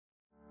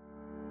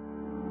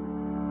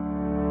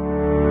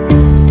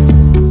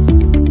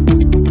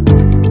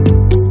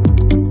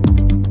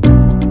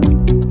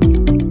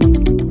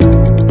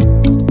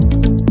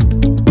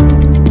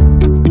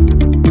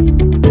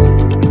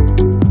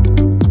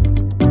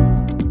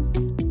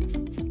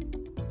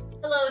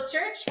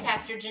Church.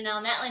 Pastor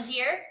Genelle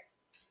here.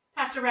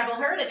 Pastor Rebel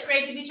Hurd. It's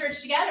great to be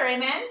church together.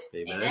 Amen.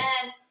 Amen.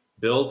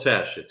 Bill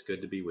Tesh, it's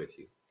good to be with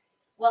you.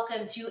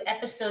 Welcome to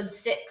episode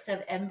 6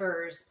 of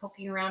Embers,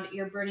 poking around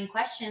ear-burning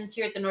questions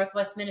here at the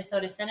Northwest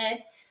Minnesota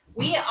Synod.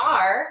 We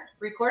are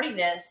recording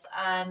this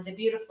on the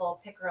beautiful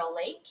Pickerel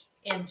Lake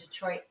in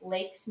Detroit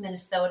Lakes,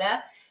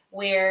 Minnesota,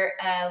 where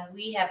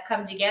we have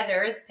come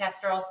together, the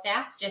pastoral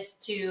staff,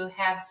 just to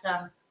have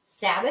some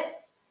Sabbath,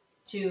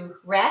 to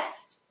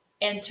rest,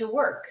 and to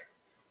work.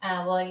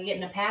 Well, you're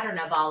getting a pattern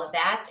of all of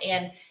that.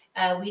 And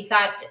we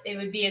thought it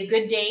would be a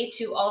good day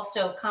to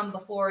also come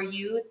before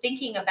you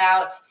thinking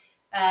about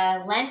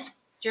Lent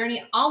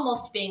journey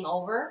almost being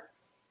over.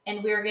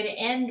 And we're going to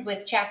end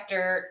with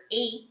chapter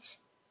 8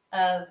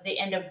 of The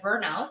End of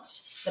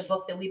Burnout, the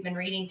book that we've been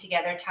reading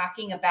together,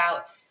 talking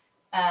about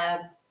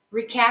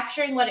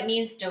recapturing what it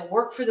means to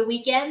work for the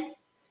weekend.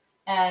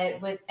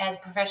 As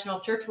professional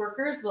church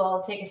workers,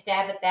 we'll take a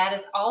stab at that,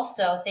 as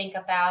also think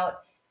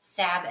about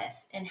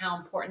Sabbath and how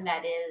important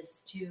that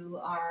is to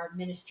our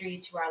ministry,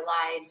 to our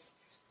lives,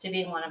 to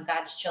being one of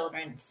God's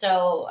children.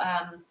 So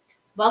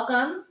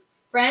welcome,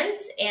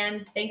 friends,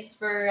 and thanks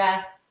for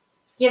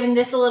giving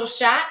this a little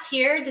shot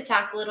here to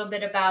talk a little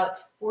bit about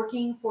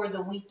working for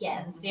the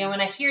weekends. You know,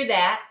 when I hear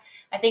that,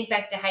 I think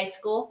back to high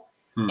school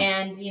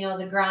and, you know,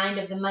 the grind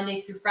of the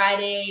Monday through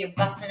Friday, you're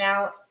busting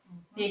out,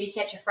 maybe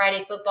catch a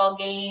Friday football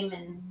game.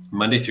 And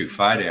Monday through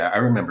Friday, I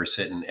remember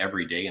sitting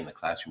every day in the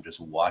classroom just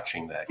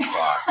watching that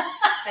clock.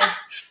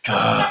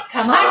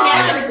 Come on.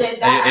 I never did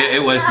that.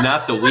 It was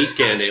not the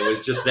weekend. It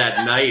was just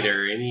that night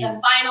or any.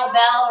 The final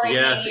bell ringing.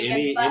 Yes,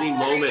 any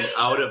moment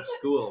out of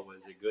school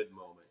was a good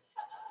moment.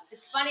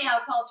 It's funny how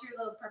culture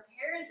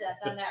prepares us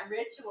on that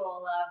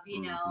ritual of,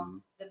 you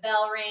know, the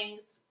bell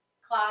rings,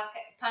 clock,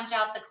 punch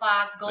out the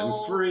clock,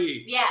 go. I'm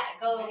free. Yeah,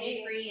 go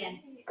be free. And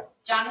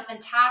Jonathan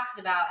talks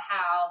about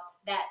how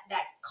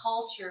that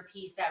culture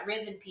piece, that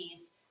rhythm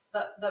piece,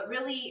 but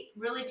really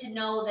to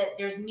know that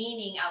there's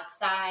meaning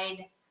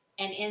outside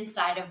and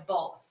inside of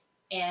both,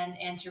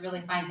 and to really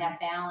find that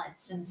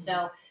balance. And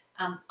so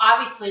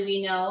obviously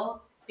we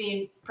know,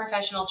 being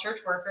professional church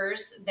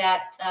workers,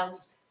 that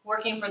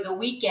working for the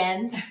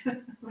weekends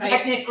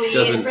technically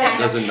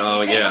doesn't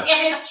know. Yeah,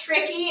 it is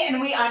tricky, and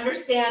we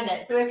understand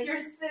it. So if you're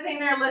sitting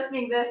there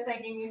listening to this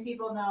thinking these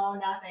people know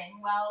nothing,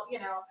 well, you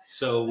know.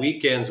 So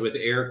weekends with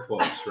air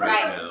quotes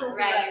right now.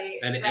 Right.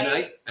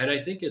 And I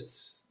think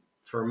it's,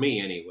 for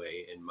me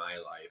anyway, in my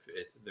life,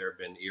 there have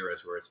been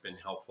eras where it's been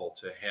helpful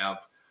to have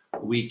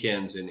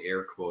weekends in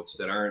air quotes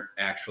that aren't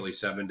actually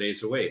 7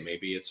 days away.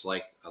 Maybe it's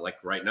like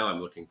right now,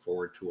 I'm looking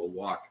forward to a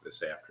walk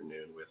this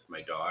afternoon with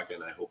my dog,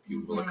 and I hope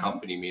you will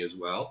accompany me as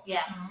well.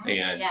 Yes.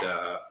 And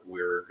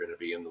we're going to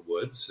be in the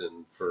woods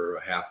and for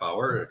a half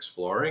hour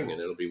exploring,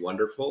 and it'll be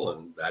wonderful.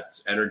 And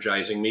that's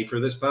energizing me for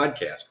this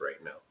podcast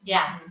right now.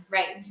 Yeah,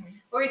 right.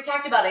 Well, we've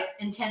talked about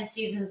intense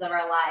seasons of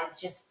our lives,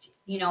 just,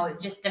 you know,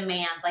 just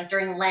demands, like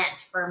during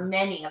Lent for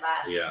many of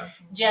us. Yeah.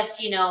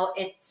 Just, you know,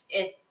 it's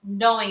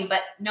knowing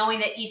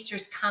that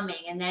Easter's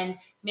coming, and then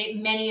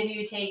many of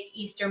you take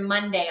Easter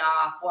Monday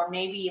off, or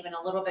maybe even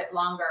a little bit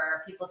longer,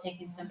 or people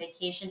taking some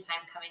vacation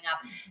time coming up,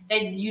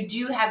 that you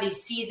do have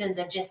these seasons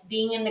of just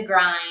being in the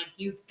grind.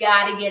 You've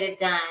got to get it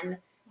done,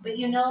 but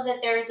you know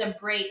that there's a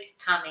break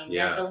coming.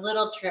 Yeah. There's a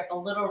little trip, a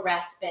little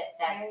respite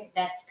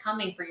that's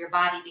coming for your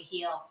body to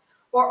heal.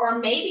 Or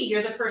maybe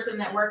you're the person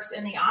that works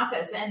in the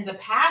office and the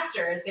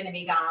pastor is going to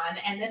be gone,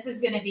 and this is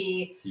going to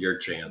be Your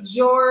chance.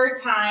 your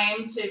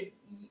time to,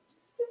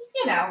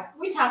 you know,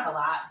 we talk a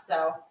lot,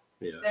 so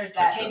there's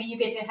that. Maybe you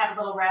get to have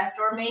a little rest,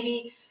 or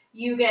maybe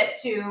you get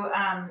to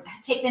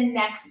take the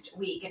next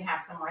week and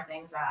have some more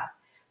things off.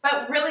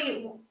 But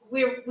really,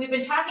 we've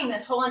been talking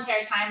this whole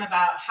entire time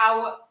about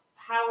how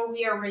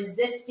we are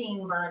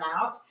resisting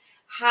burnout.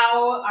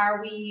 How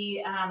are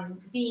we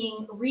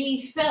being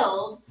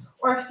refilled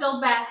or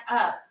filled back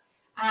up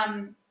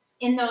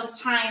in those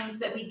times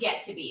that we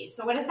get to be?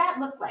 So what does that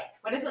look like?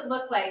 What does it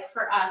look like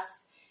for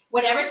us?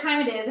 Whatever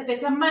time it is, if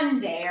it's a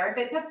Monday or if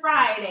it's a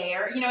Friday,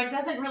 or, you know, it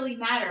doesn't really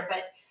matter,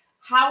 but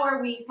how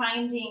are we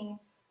finding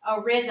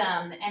a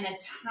rhythm and a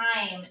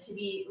time to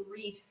be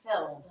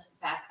refilled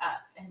back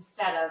up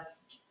instead of,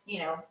 you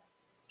know,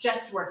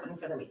 just working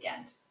for the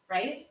weekend,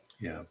 right?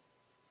 Yeah.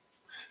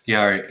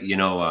 Yeah. You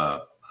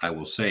know, I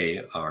will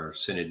say our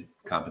Synod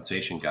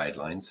compensation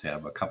guidelines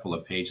have a couple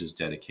of pages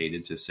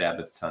dedicated to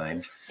Sabbath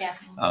time.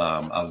 Yes.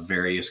 Of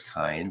various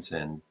kinds,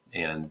 and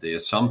the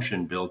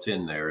assumption built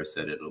in there is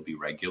that it'll be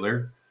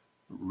regular,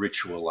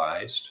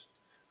 ritualized,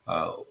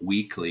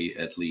 weekly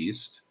at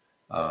least,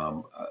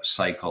 a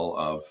cycle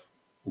of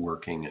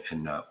working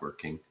and not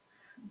working.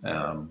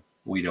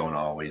 We don't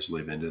always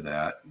live into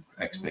that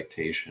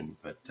expectation,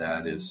 but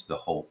that is the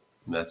hope.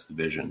 That's the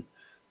vision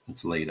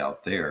that's laid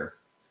out there.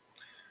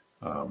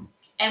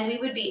 And we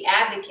would be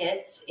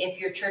advocates if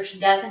your church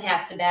doesn't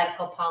have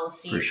sabbatical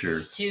policies, For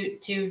sure.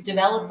 to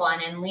develop one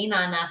and lean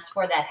on us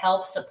for that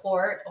help,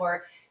 support,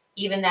 or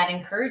even that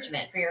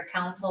encouragement for your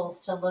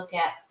councils to look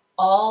at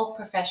all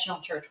professional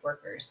church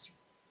workers.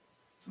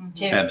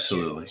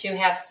 Absolutely. To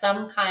have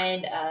some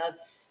kind of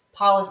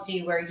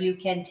policy where you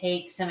can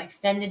take some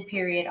extended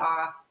period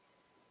off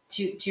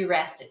to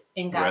rest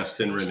in God's Rest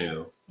and creation.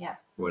 renew. Yeah.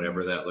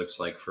 Whatever that looks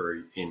like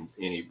for in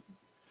any,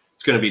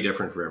 it's going to be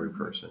different for every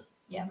person.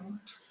 Yeah.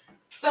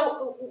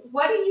 So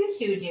what do you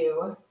two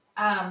do?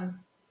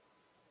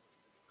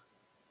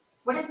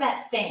 What is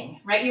that thing,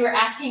 right? You were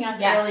asking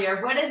us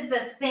earlier, what is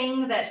the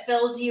thing that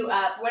fills you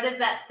up? What is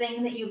that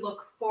thing that you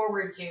look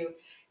forward to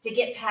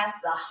get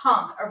past the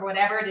hump or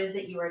whatever it is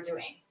that you are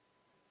doing?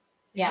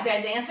 Did you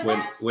guys answer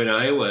that? When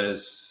I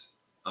was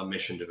a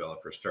mission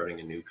developer starting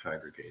a new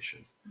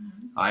congregation,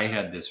 I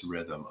had this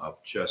rhythm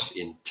of just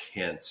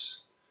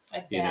intense,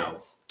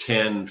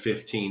 10,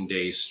 15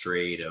 days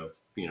straight of,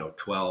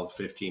 12,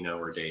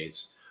 15-hour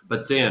days.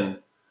 But then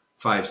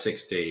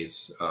 5-6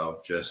 days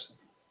of just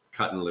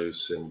cutting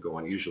loose and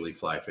going, usually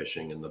fly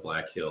fishing in the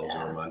Black Hills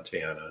or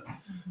Montana.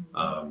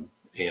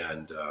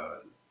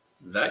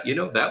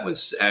 That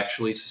was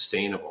actually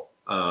sustainable.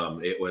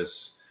 It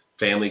was,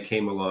 family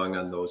came along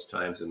on those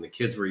times, and the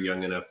kids were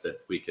young enough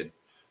that we could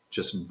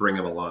just bring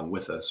them along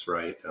with us.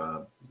 Right.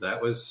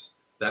 That was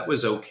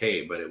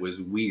okay, but it was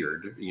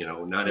weird.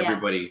 Not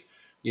everybody,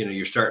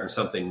 you're starting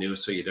something new,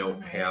 so you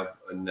don't have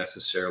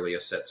necessarily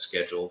a set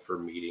schedule for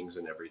meetings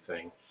and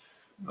everything.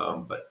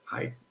 But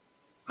I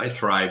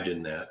thrived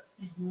in that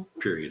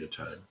period of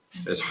time.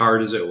 As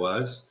hard as it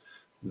was,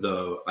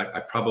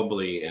 I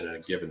probably, in a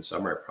given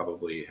summer, I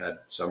probably had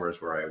summers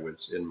where I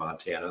was in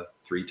Montana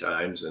 3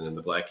 times and in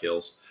the Black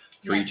Hills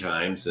 3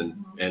 times, and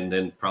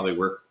then probably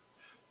worked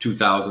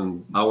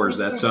 2,000 hours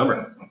that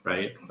summer,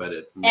 right?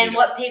 But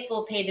what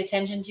people paid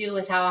attention to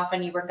was how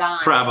often you were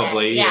gone.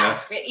 Probably,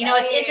 yeah.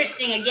 It's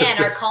interesting,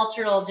 again, our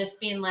cultural just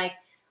being like,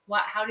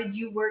 how did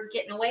you work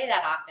getting away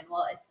that often?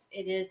 Well,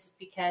 it is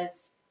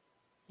because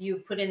you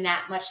put in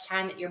that much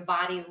time that your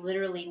body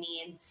literally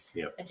needs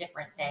a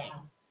different thing.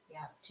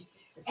 To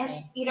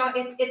sustain.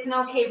 And it's an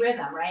okay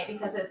rhythm, right?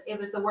 Because it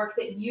was the work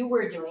that you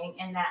were doing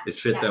in that. It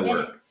fit that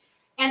minute. work.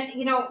 And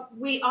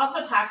we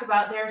also talked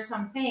about there are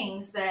some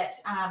things that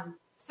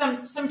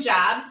some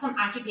jobs, some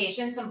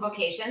occupations, some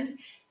vocations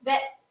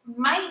that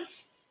might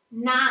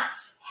not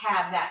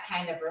have that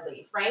kind of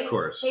relief, right? Of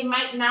course. They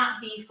might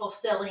not be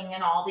fulfilling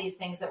in all these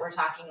things that we're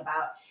talking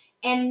about.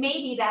 And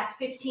maybe that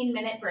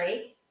 15-minute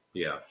break.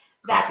 Yeah.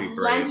 That Coffee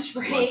lunch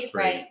break,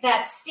 right?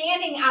 That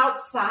standing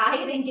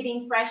outside and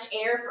getting fresh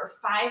air for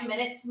 5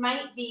 minutes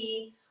might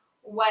be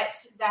what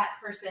that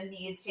person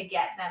needs to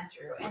get them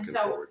through. And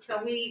so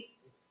we,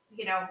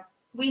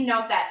 we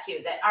note that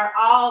too, that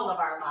all of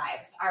our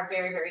lives are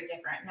very, very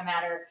different, no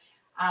matter,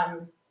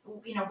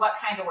 what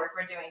kind of work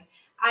we're doing.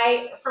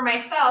 For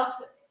myself,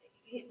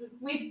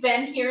 we've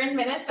been here in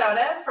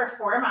Minnesota for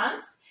 4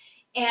 months,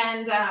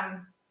 and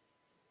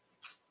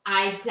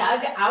I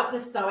dug out the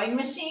sewing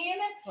machine.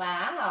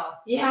 Wow.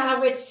 Yeah,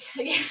 which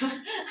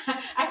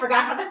I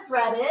forgot how to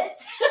thread it.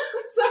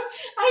 So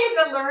I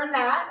had to learn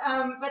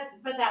that.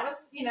 But that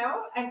was,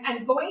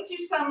 I'm going to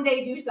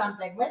someday do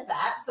something with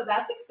that. So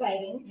that's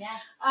exciting. Yeah.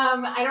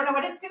 I don't know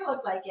what it's going to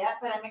look like yet,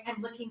 but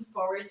I'm looking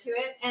forward to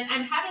it. And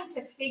I'm having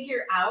to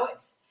figure out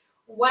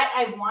what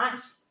I want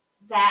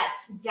that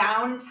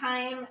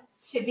downtime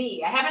to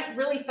be. I haven't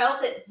really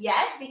felt it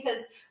yet,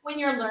 because when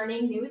you're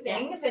learning new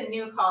things and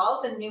new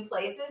calls and new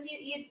places,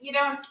 you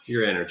don't.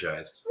 You're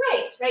energized.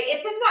 Right.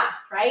 It's enough,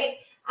 right?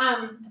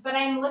 But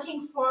I'm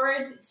looking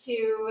forward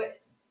to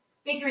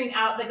figuring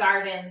out the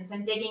gardens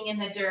and digging in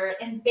the dirt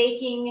and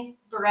baking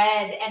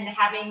bread and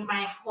having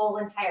my whole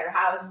entire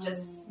house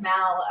just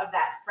smell of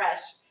that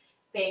fresh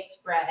baked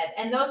bread.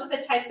 And those are the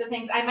types of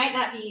things. I might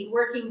not be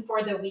working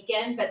for the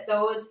weekend, but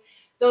those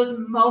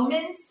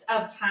moments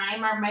of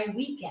time are my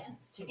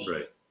weekends to me.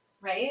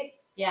 Right?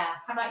 Yeah.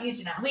 How about you,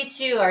 Genelle? We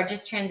too are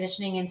just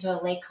transitioning into a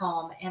lake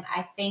home. And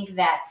I think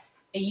that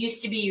it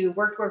used to be you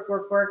work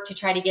to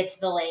try to get to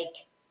the lake,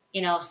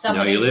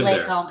 somebody's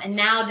lake home. And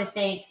now to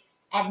think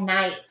at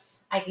night,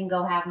 I can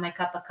go have my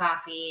cup of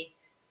coffee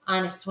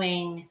on a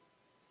swing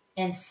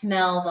and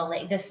smell the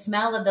lake. The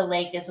smell of the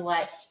lake is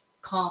what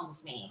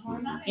calms me, oh,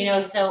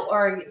 nice.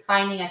 Or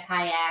finding a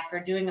kayak or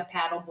doing a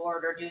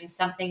paddleboard or doing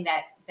something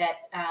that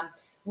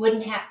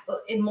wouldn't have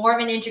more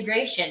of an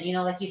integration,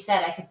 like you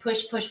said, I could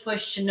push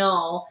to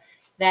know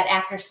that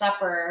after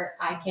supper,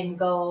 I can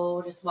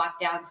go just walk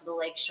down to the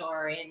lake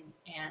shore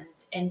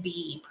and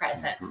be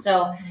present.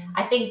 So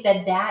I think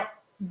that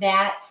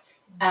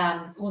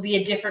will be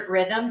a different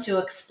rhythm to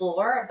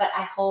explore, but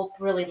I hope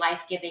really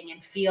life-giving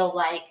and feel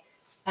like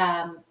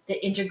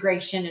the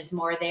integration is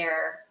more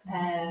there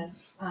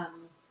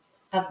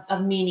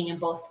of meaning in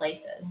both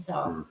places.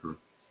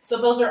 So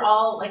those are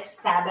all like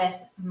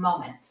Sabbath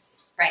moments.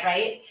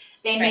 Right?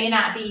 They may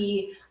not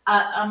be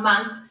a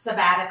month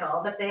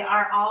sabbatical, but they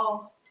are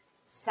all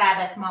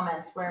Sabbath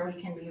moments where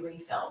we can be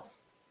refilled.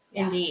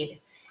 Indeed.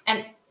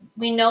 And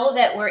we know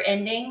that we're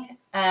ending.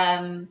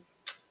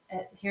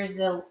 Here's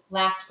the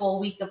last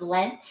full week of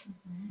Lent,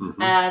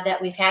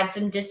 that we've had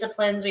some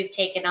disciplines we've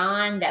taken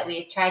on, that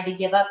we've tried to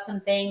give up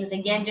some things.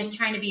 Again, just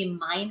trying to be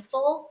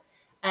mindful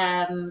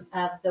of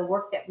the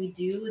work that we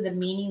do, the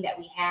meaning that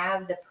we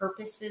have, the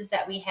purposes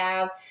that we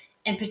have.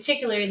 and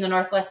particularly in the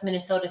Northwest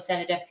Minnesota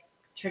Synod of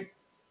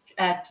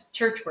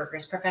church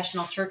workers,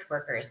 professional church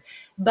workers.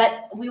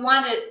 But we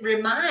want to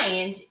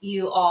remind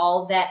you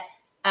all that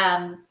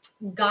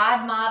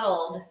God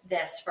modeled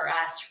this for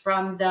us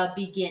from the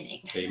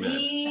beginning. Amen.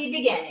 The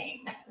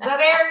beginning. The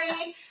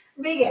very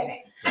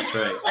beginning. That's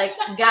right. Like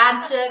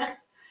God took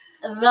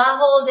the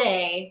whole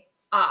day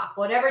off,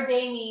 whatever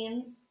day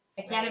means.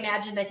 I can't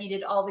imagine that he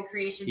did all the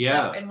creation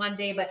stuff in one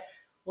day, but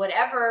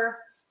whatever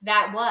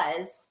that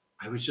was.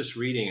 I was just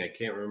reading, I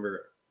can't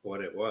remember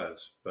what it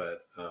was,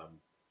 but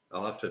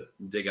I'll have to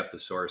dig up the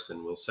source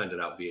and we'll send it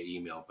out via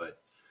email. But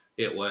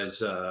it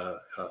was a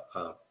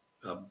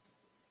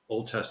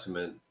Old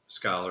Testament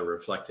scholar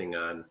reflecting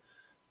on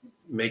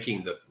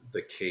making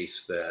the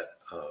case that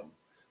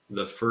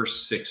the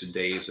first 6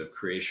 days of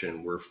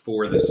creation were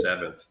for the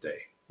seventh day,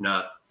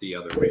 not the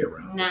other way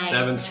around. Nice. The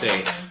seventh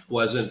day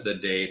wasn't the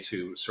day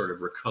to sort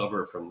of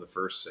recover from the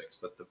first 6,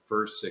 but the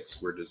first 6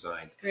 were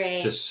designed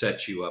to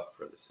set you up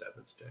for the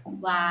seventh day.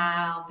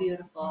 Wow,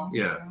 beautiful.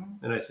 Yeah,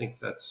 and I think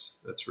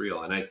that's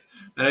real, and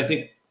I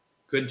think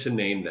good to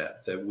name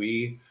that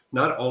we,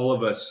 not all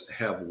of us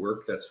have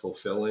work that's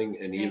fulfilling,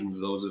 and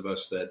even those of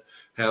us that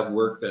have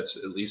work that's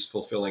at least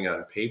fulfilling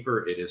on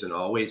paper, it isn't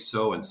always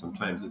so, and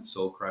sometimes it's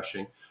soul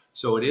crushing.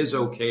 So it is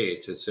okay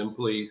to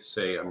simply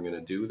say, I'm going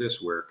to do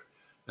this work,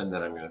 and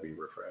then I'm going to be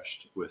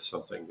refreshed with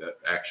something that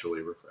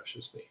actually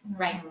refreshes me.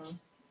 Right.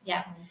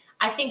 Yeah.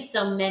 I think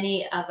so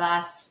many of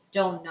us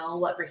don't know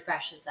what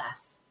refreshes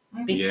us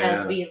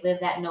because we live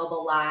that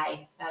noble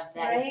lie of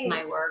that it's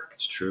my work.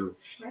 It's true.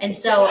 Right. And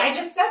so I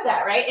just said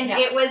that, right? And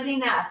it was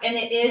enough, and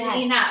it is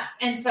enough.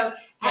 And so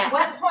at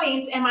what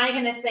point am I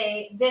going to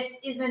say, this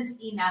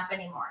isn't enough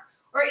anymore?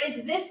 Or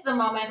is this the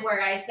moment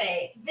where I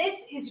say,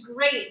 this is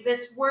great,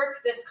 this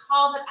work, this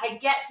call that I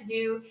get to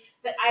do,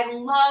 that I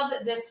love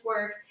this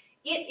work.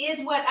 It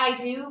is what I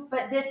do,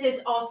 but this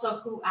is also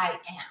who I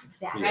am.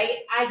 Exactly. Right?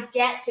 I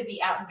get to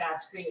be out in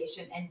God's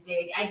creation and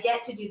dig. I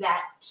get to do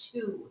that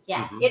too.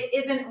 Yes. It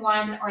isn't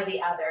one or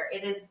the other.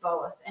 It is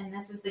both. And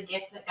this is the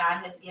gift that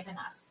God has given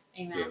us.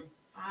 Amen.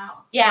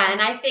 Wow. Yeah.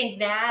 And I think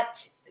that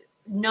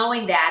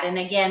knowing that, and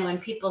again, when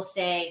people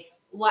say,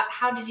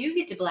 how did you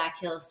get to Black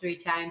Hills 3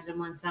 times in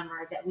one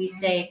summer? That we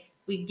say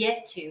we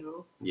get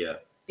to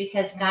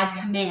because God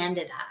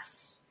commanded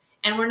us.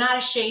 And we're not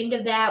ashamed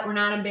of that. We're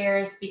not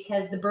embarrassed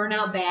because the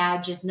burnout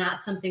badge is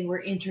not something we're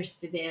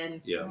interested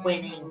in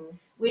winning.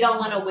 We don't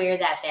want to wear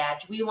that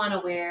badge. We want to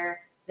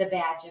wear the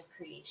badge of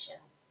creation,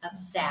 of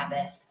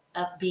Sabbath,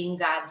 of being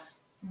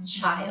God's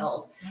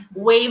child,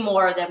 way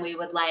more than we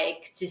would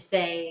like to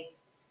say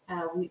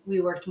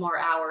we worked more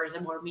hours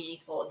and more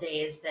meaningful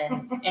days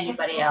than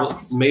anybody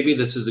else. Well, maybe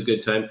this is a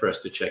good time for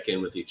us to check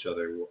in with each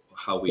other,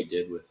 how we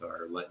did with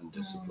our Lenten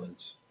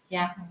disciplines.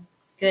 Yeah.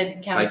 Good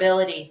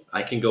accountability.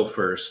 I can go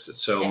first.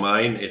 So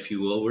mine, if you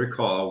will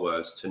recall,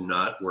 was to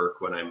not work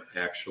when I'm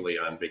actually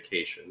on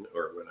vacation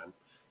or when I'm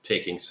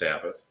taking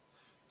Sabbath.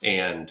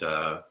 And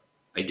I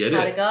did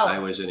it. I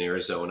was in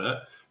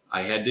Arizona.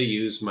 I had to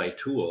use my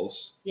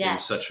tools in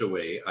such a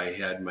way. I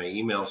had my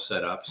email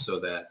set up so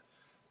that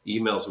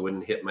emails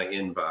wouldn't hit my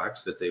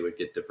inbox, that they would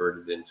get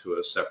diverted into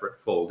a separate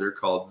folder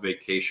called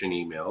vacation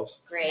emails.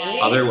 Great.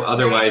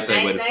 Otherwise,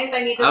 I would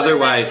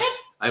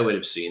I would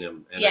have seen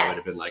them, and I would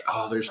have been like,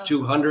 oh, there's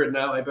 200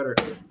 now. I better.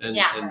 And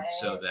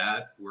so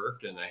that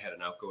worked. And I had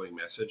an outgoing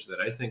message that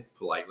I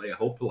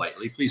hope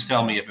politely, please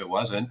tell me if it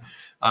wasn't,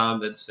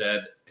 that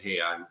said, hey,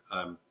 I'm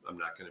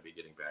not going to be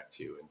getting back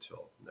to you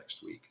until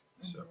next week.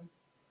 So,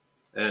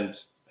 and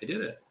I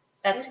did it.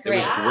 That's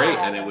great. It was great.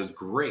 And it was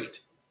great.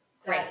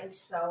 That is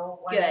so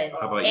wonderful. Good.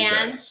 How about you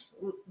guys?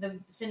 The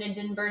synod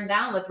didn't burn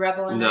down with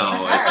rebel and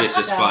it's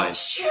just fine.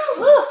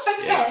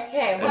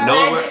 Okay.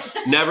 Well,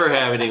 never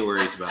have any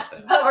worries about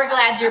that. But we're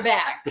glad you're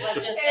back.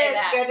 Let's just say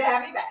it's good to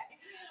have you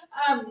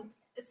back.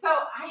 So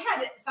I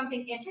had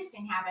something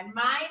interesting happen.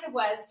 Mine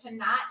was to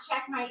not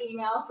check my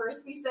email.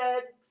 First we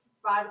said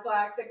 5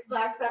 o'clock, 6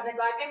 o'clock, 7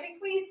 o'clock. I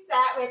think we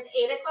sat with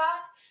 8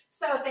 o'clock.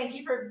 So thank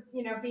you for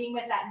being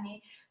with that in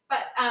me.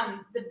 But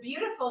the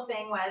beautiful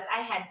thing was I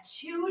had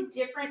 2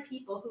 different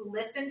people who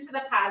listened to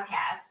the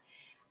podcast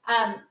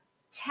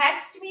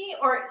text me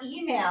or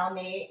email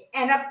me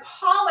and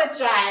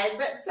apologize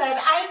that said,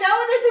 I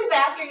know this is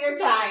after your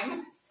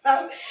time.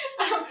 So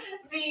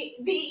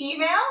the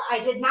email I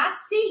did not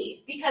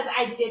see because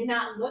I did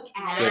not look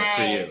at Good it.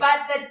 for you.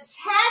 But the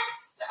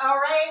text, all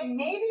right,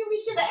 maybe we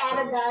should have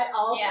added that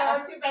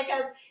also too,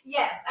 because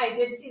yes, I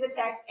did see the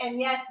text. And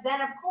yes,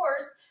 then of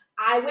course,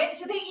 I went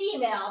to the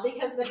email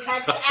because the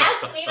text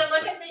asked me to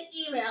look at the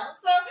email.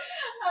 So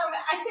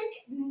I think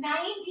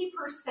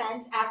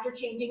 90% after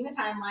changing the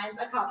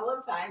timelines a couple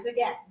of times,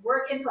 again,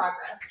 work in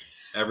progress,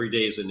 Every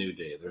day is a new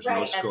day. There's no Right,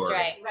 that's scoring.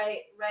 right. Right.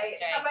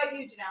 That's right. How about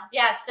you, Genelle?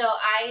 Yeah, so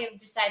I have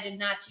decided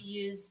not to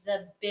use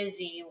the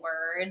busy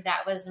word.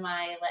 That was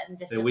my Lenten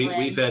discipline. And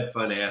we've had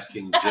fun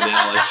asking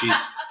Genelle if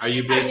are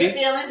you busy? Are you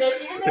feeling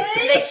busy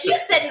today? They keep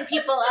setting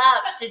people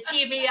up to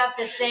tee me up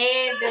to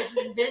say this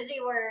busy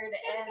word,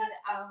 and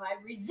I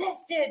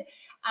resisted.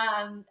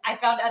 I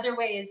found other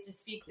ways to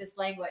speak this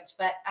language,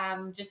 but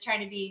just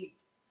trying to be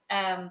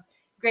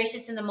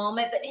gracious in the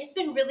moment. But it's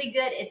been really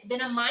good. It's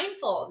been a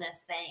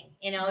mindfulness thing,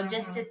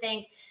 just to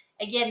think.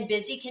 Again,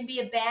 busy can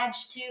be a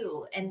badge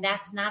too, and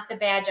that's not the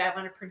badge I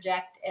want to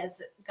project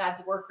as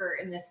God's worker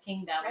in this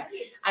kingdom.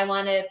 Right. I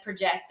want to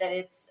project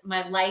that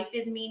my life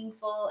is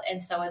meaningful,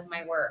 and so is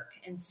my work,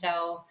 and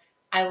so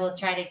I will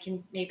try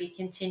to maybe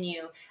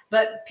continue.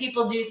 But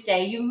people do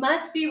say you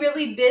must be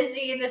really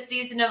busy in the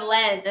season of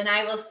Lent, and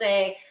I will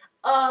say,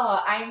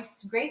 oh, I'm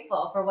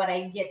grateful for what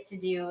I get to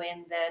do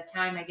in the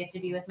time I get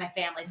to be with my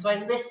family. So I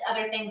list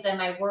other things in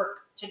my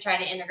work to try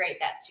to integrate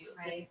that too.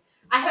 Right.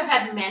 I have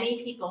had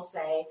many people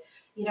say,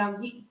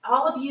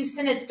 all of you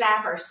Synod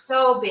staff are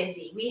so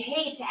busy. We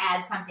hate to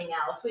add something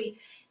else.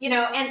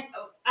 And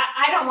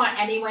I don't want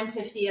anyone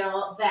to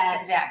feel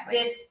that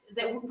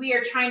that we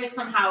are trying to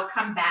somehow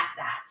combat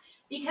that,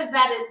 because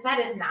that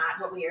is not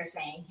what we are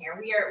saying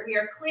here. We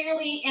are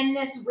clearly in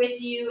this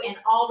with you in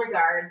all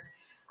regards.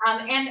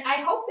 And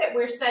I hope that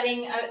we're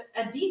setting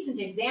a decent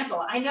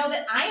example. I know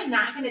that I am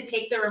not going to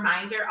take the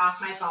reminder off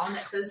my phone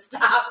that says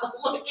stop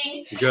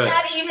looking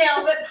at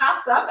emails that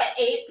pops up at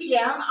 8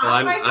 p.m.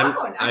 off my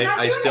phone.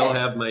 I still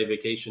have my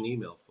vacation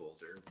email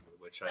folder,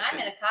 which I'm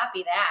going to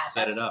copy that.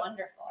 Set it up.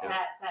 Wonderful.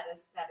 Yeah. That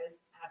is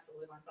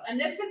absolutely wonderful. And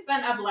this has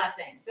been a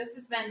blessing. This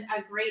has been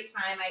a great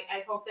time.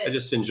 I hope that I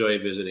just enjoy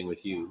visiting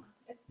with you,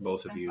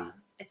 both of you. Fun.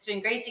 It's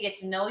been great to get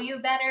to know you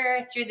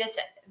better through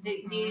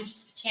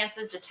these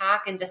chances to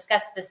talk and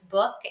discuss this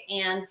book.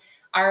 And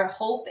our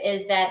hope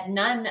is that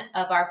none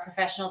of our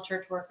professional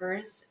church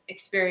workers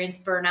experience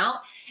burnout,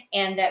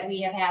 and that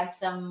we have had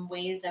some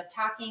ways of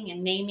talking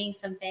and naming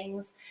some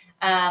things.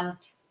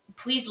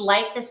 Please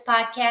like this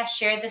podcast,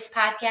 share this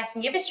podcast,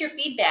 and give us your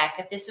feedback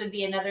if this would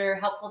be another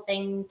helpful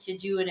thing to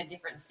do in a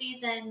different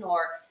season,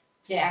 or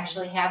to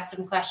actually have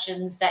some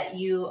questions that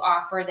you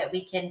offer that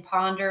we can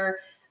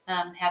ponder.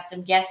 Have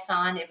some guests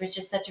on. It was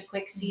just such a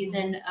quick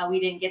season.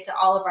 We didn't get to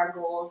all of our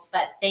goals,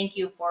 but thank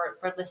you for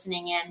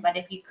listening in. But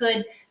if you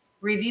could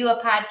review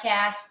a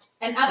podcast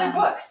and other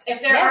books,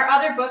 if there are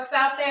other books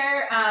out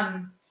there,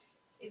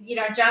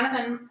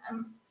 Jonathan,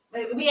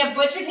 we have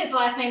butchered his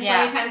last name so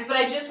many times, but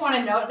I just want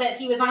to note that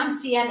he was on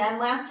CNN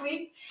last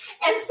week,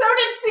 and so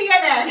did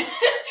CNN.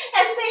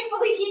 And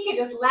thankfully he could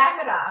just laugh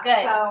it off.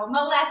 Good. So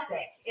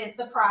Malesic is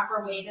the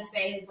proper way to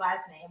say his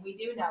last name. We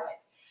do know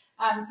it.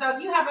 So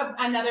if you have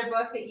another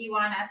book that you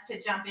want us to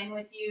jump in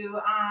with you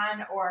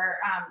on, or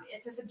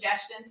it's a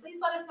suggestion, please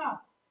let us know.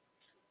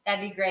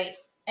 That'd be great.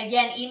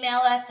 Again, email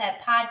us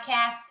at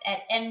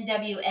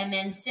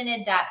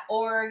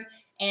podcast@nwmnsynod.org,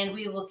 and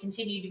we will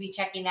continue to be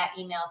checking that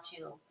email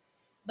too.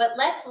 But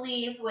let's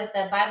leave with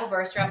a Bible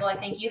verse, Rebel, I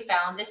think you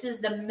found. This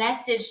is the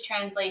Message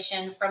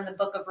translation from the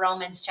book of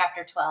Romans,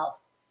 chapter 12.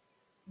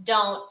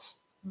 Don't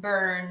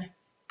burn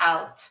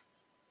out.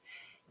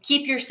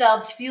 Keep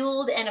yourselves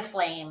fueled and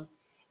aflame.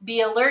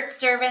 Be alert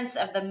servants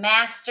of the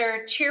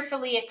Master,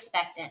 cheerfully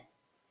expectant.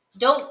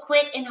 Don't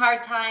quit in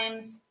hard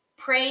times.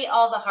 Pray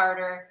all the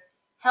harder.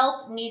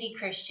 Help needy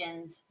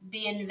Christians.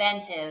 Be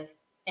inventive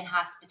in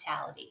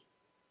hospitality.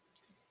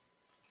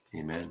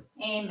 Amen.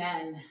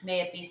 Amen.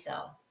 May it be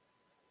so.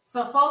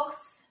 So,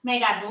 folks, may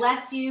God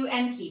bless you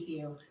and keep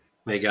you.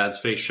 May God's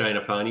face shine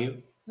upon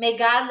you. May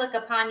God look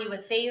upon you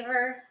with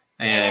favor.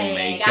 And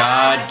may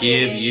God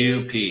give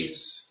you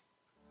peace.